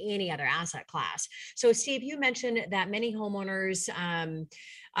differently than any other asset class. So Steve, you mentioned that many homeowners,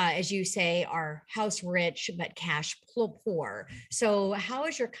 as you say, are house rich but cash poor. So, how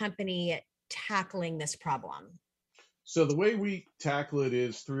is your company tackling this problem? So the way we tackle it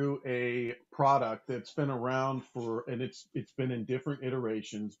is through a product that's been around for, and it's been in different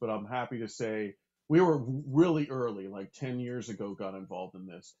iterations, but I'm happy to say we were really early, like 10 years ago, got involved in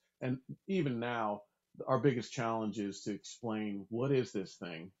this. And even now, our biggest challenge is to explain what is this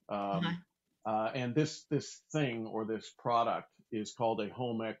thing. Uh-huh. And this thing or this product is called a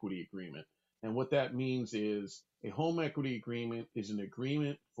home equity agreement. And what that means is a home equity agreement is an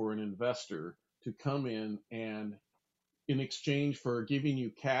agreement for an investor to come in exchange for giving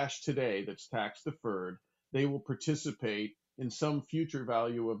you cash today that's tax deferred, they will participate in some future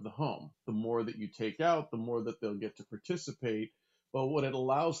value of the home. The more that you take out, the more that they'll get to participate. But what it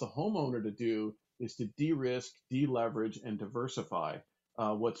allows the homeowner to do is to de-risk, de-leverage, and diversify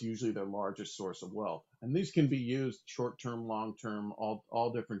what's usually their largest source of wealth. And these can be used short-term, long-term,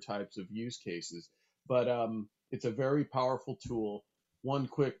 all different types of use cases. But it's a very powerful tool. One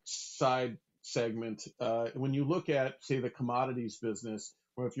quick side segment. When you look at, say, the commodities business,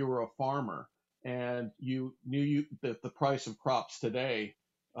 or if you were a farmer and you knew that the price of crops today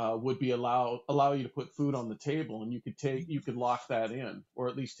would be allow you to put food on the table, and you could lock that in, or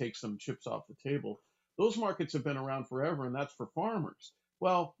at least take some chips off the table. Those markets have been around forever, and that's for farmers.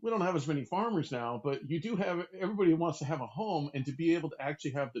 Well, we don't have as many farmers now, but you do have, everybody wants to have a home, and to be able to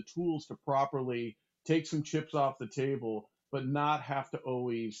actually have the tools to properly take some chips off the table, but not have to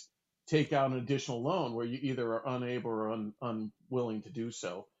always take out an additional loan where you either are unable or unwilling to do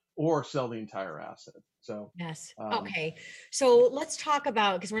so, or sell the entire asset. So, Yes. Okay. So let's talk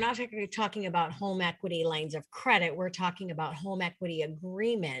about, because we're not talking about home equity lines of credit. We're talking about home equity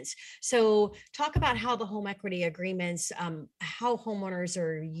agreements. So talk about how the home equity agreements, how homeowners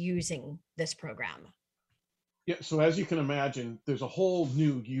are using this program. yeah. So as you can imagine, there's a whole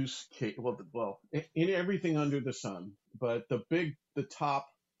new use case. Well, in everything under the sun, but the top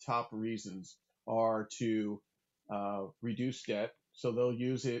reasons are to reduce debt. So they'll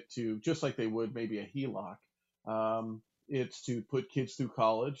use it to, just like they would maybe a HELOC. It's to put kids through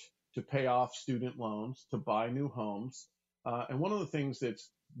college, to pay off student loans, to buy new homes. And one of the things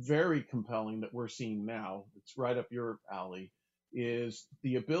that's very compelling that we're seeing now, it's right up your alley, is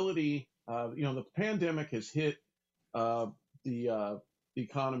the ability. The pandemic has hit the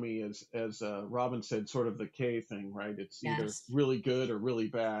economy as Robin said, sort of the K thing, right? It's either Yes. really good or really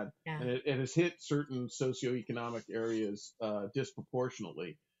bad, Yeah. and it has hit certain socioeconomic areas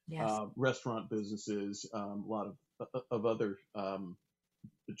disproportionately. Yes. Restaurant businesses, a lot of other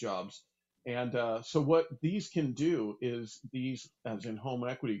jobs. And so what these can do is these, as in home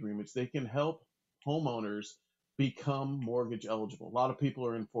equity agreements, they can help homeowners become mortgage eligible. A lot of people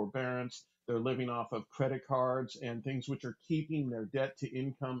are in forbearance. They're living off of credit cards and things which are keeping their debt to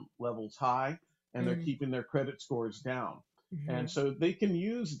income levels high, and they're keeping their credit scores down. Mm-hmm. And so they can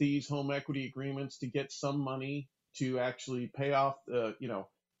use these home equity agreements to get some money to actually pay off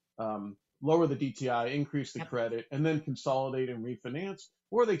lower the DTI, increase the Yep. credit, and then consolidate and refinance.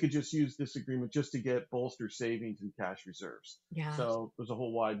 Or they could just use this agreement just to get bolster savings and cash reserves. Yeah. So there's a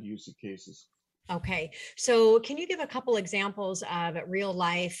whole wide use of cases. Okay. So can you give a couple examples of real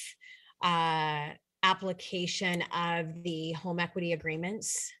life application of the home equity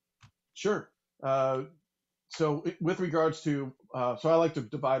agreements? Sure. So with regards to, so I like to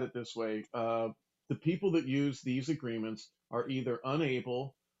divide it this way. The people that use these agreements are either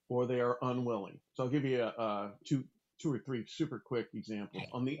unable or they are unwilling. So I'll give you two or three super quick examples. Okay.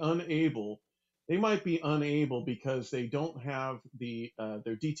 On the unable, they might be unable because they don't have their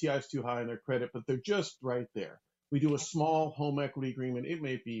DTI is too high in their credit, but they're just right there. We do a small home equity agreement. It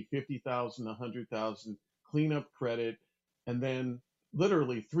may be 50,000, 100,000, clean up credit, and then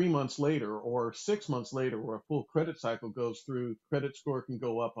literally 3 months later or 6 months later, where a full credit cycle goes through, credit score can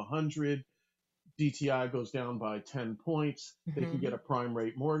go up 100, DTI goes down by 10 points. They can get a prime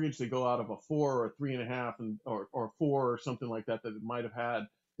rate mortgage. They go out of a 4 or 3.5 or 4 or something like that it might have had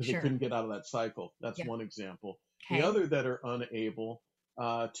because they Sure. couldn't get out of that cycle. That's Yeah. one example. Okay. The other that are unable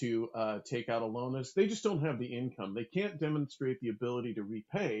to take out a loan is they just don't have the income. They can't demonstrate the ability to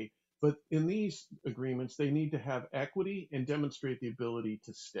repay. But in these agreements, they need to have equity and demonstrate the ability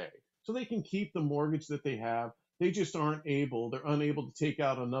to stay. So they can keep the mortgage that they have. They just they're unable to take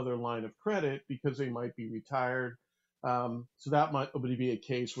out another line of credit because they might be retired. So that would be a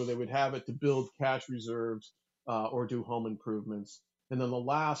case where they would have it to build cash reserves or do home improvements. And then the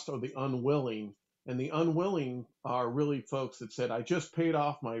last are the unwilling. And the unwilling are really folks that said, I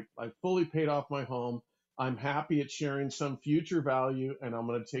fully paid off my home. I'm happy it's sharing some future value, and I'm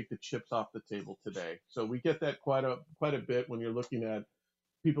going to take the chips off the table today. So we get that quite a bit when you're looking at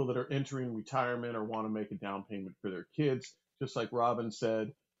people that are entering retirement or want to make a down payment for their kids. Just like Robin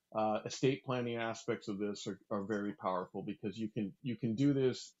said, estate planning aspects of this are very powerful because you can do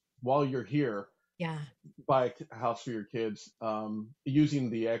this while you're here. Yeah. Buy a house for your kids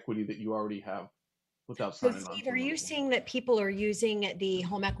using the equity that you already have without So signing on. Steve, are you seeing that people are using the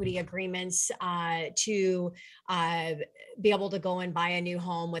home equity agreements to be able to go and buy a new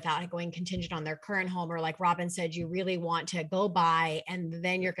home without going contingent on their current home? Or like Robin said, you really want to go buy and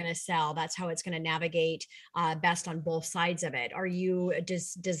then you're going to sell. That's how it's going to navigate best on both sides of it.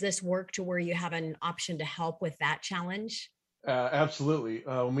 Does this work to where you have an option to help with that challenge? Absolutely.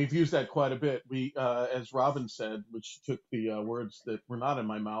 We've used that quite a bit. We, as Robin said, which took the words that were not in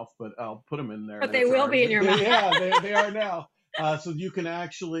my mouth, but I'll put them in there. But they will be in your mouth. Yeah, they are now. So you can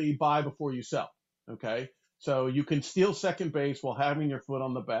actually buy before you sell. Okay. So you can steal second base while having your foot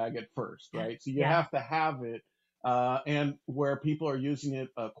on the bag at first, right? So you have to have it. And where people are using it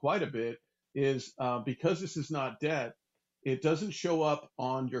quite a bit is because this is not debt, it doesn't show up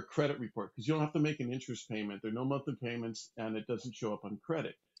on your credit report because you don't have to make an interest payment. There are no monthly payments, and it doesn't show up on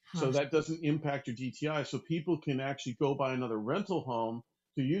credit. So that doesn't impact your DTI. So people can actually go buy another rental home.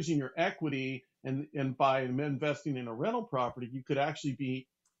 So using your equity and by investing in a rental property, you could actually be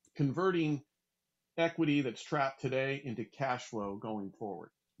converting equity that's trapped today into cash flow going forward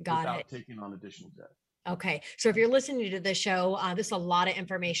without taking on additional debt. Okay. So if you're listening to the show, this is a lot of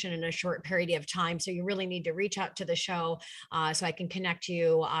information in a short period of time. So you really need to reach out to the show so I can connect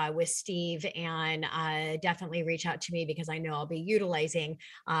you with Steve, and definitely reach out to me because I know I'll be utilizing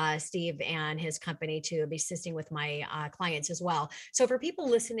Steve and his company to be assisting with my clients as well. So for people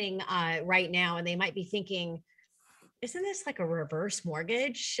listening right now, and they might be thinking, isn't this like a reverse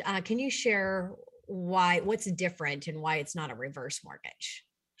mortgage? Can you share what's different and why it's not a reverse mortgage?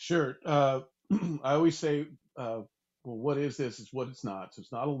 Sure. I always say, well, what is this? It's what it's not. So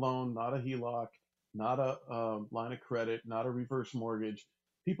it's not a loan, not a HELOC, not a line of credit, not a reverse mortgage.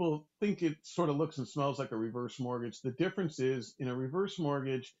 People think it sort of looks and smells like a reverse mortgage. The difference is in a reverse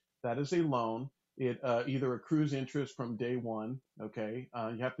mortgage, that is a loan. It either accrues interest from day one. Okay.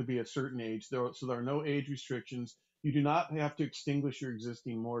 You have to be a certain age. So there are no age restrictions. You do not have to extinguish your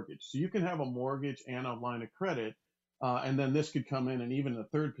existing mortgage. So you can have a mortgage and a line of credit. And then this could come in and even a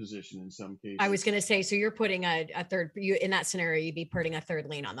third position in some cases. I was going to say, so you're putting a third, in that scenario, you'd be putting a third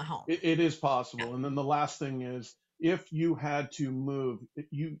lien on the home. It is possible. Yeah. And then the last thing is, if you had to move,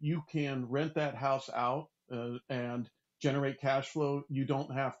 you can rent that house out and generate cash flow. You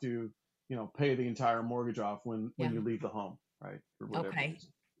don't have to, pay the entire mortgage off when you leave the home, right? For whatever reason.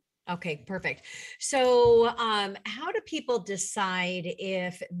 Okay, perfect. So how do people decide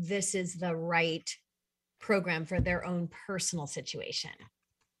if this is the right program for their own personal situation?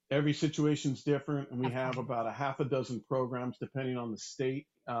 Every situation's different, and we have about a half a dozen programs depending on the state.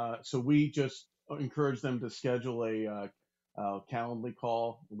 So we just encourage them to schedule a Calendly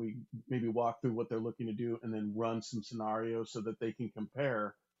call. We maybe walk through what they're looking to do and then run some scenarios so that they can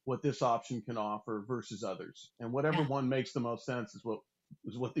compare what this option can offer versus others. And whatever one makes the most sense is what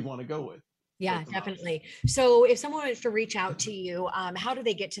they want to go with. Yeah, definitely. So if someone wants to reach out to you, how do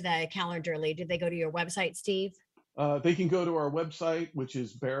they get to the Calendly? Did they go to your website, Steve? They can go to our website, which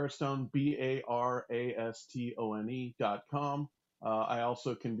is Barastone, BARASTONE.com. I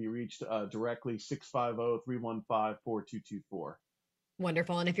also can be reached directly 650-315-4224.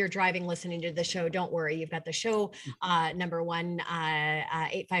 Wonderful. And if you're driving, listening to the show, don't worry. You've got the show number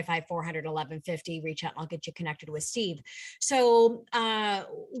 855-400-1150. Reach out and I'll get you connected with Steve. So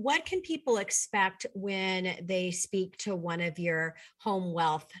what can people expect when they speak to one of your home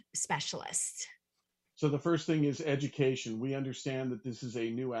wealth specialists? So the first thing is education. We understand that this is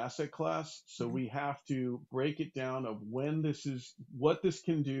a new asset class. So we have to break it down of what this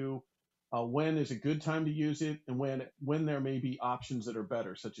can do, when is a good time to use it, and when there may be options that are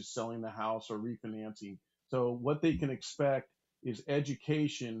better, such as selling the house or refinancing. So what they can expect is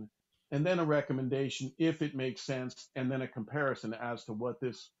education and then a recommendation if it makes sense, and then a comparison as to what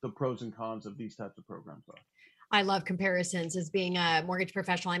the pros and cons of these types of programs are. I love comparisons. As being a mortgage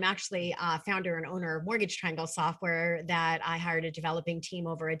professional, I'm actually founder and owner of Mortgage Triangle software that I hired a developing team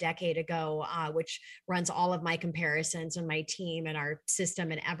over a decade ago, which runs all of my comparisons and my team and our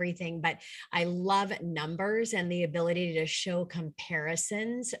system and everything. But I love numbers and the ability to show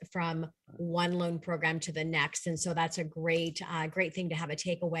comparisons from one loan program to the next. And so that's a great thing to have a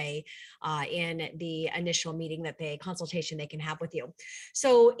takeaway in the initial meeting consultation they can have with you.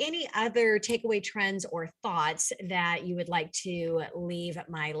 So any other takeaway trends or thoughts that you would like to leave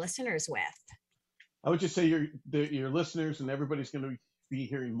my listeners with? I would just say your listeners and everybody's going to be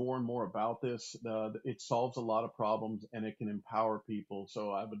hearing more and more about this. It solves a lot of problems and it can empower people.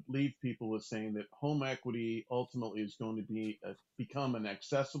 So I would leave people with saying that home equity ultimately is going to become an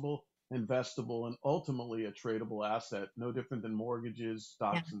accessible, investable, and ultimately a tradable asset, no different than mortgages,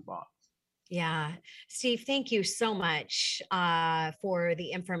 stocks, and bonds. Yeah. Steve, thank you so much for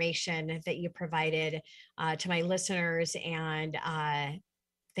the information that you provided to my listeners, and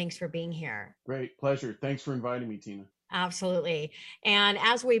thanks for being here. Great pleasure. Thanks for inviting me, Tina. Absolutely. And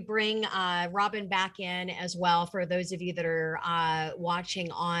as we bring Robin back in as well, for those of you that are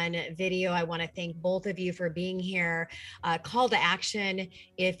watching on video, I want to thank both of you for being here. Call to action: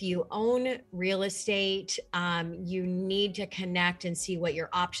 if you own real estate, you need to connect and see what your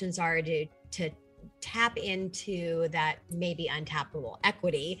options are to tap into that maybe untappable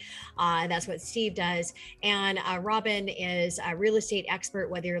equity. That's what Steve does. And Robin is a real estate expert,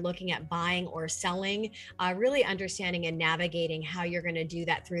 whether you're looking at buying or selling, really understanding and navigating how you're going to do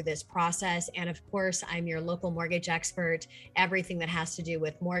that through this process. And of course, I'm your local mortgage expert, everything that has to do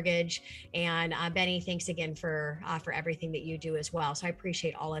with mortgage. And Benny, thanks again for everything that you do as well. So I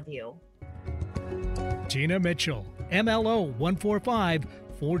appreciate all of you. Tina Mitchell, MLO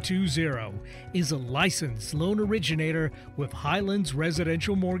 145420, is a licensed loan originator with Highlands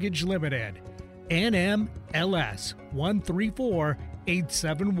Residential Mortgage Limited, NMLS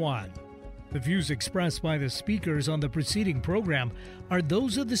 134871. The views expressed by the speakers on the preceding program are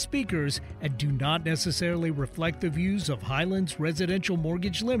those of the speakers and do not necessarily reflect the views of Highlands Residential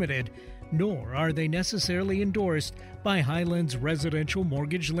Mortgage Limited, nor are they necessarily endorsed by Highlands Residential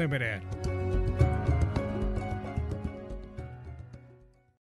Mortgage Limited.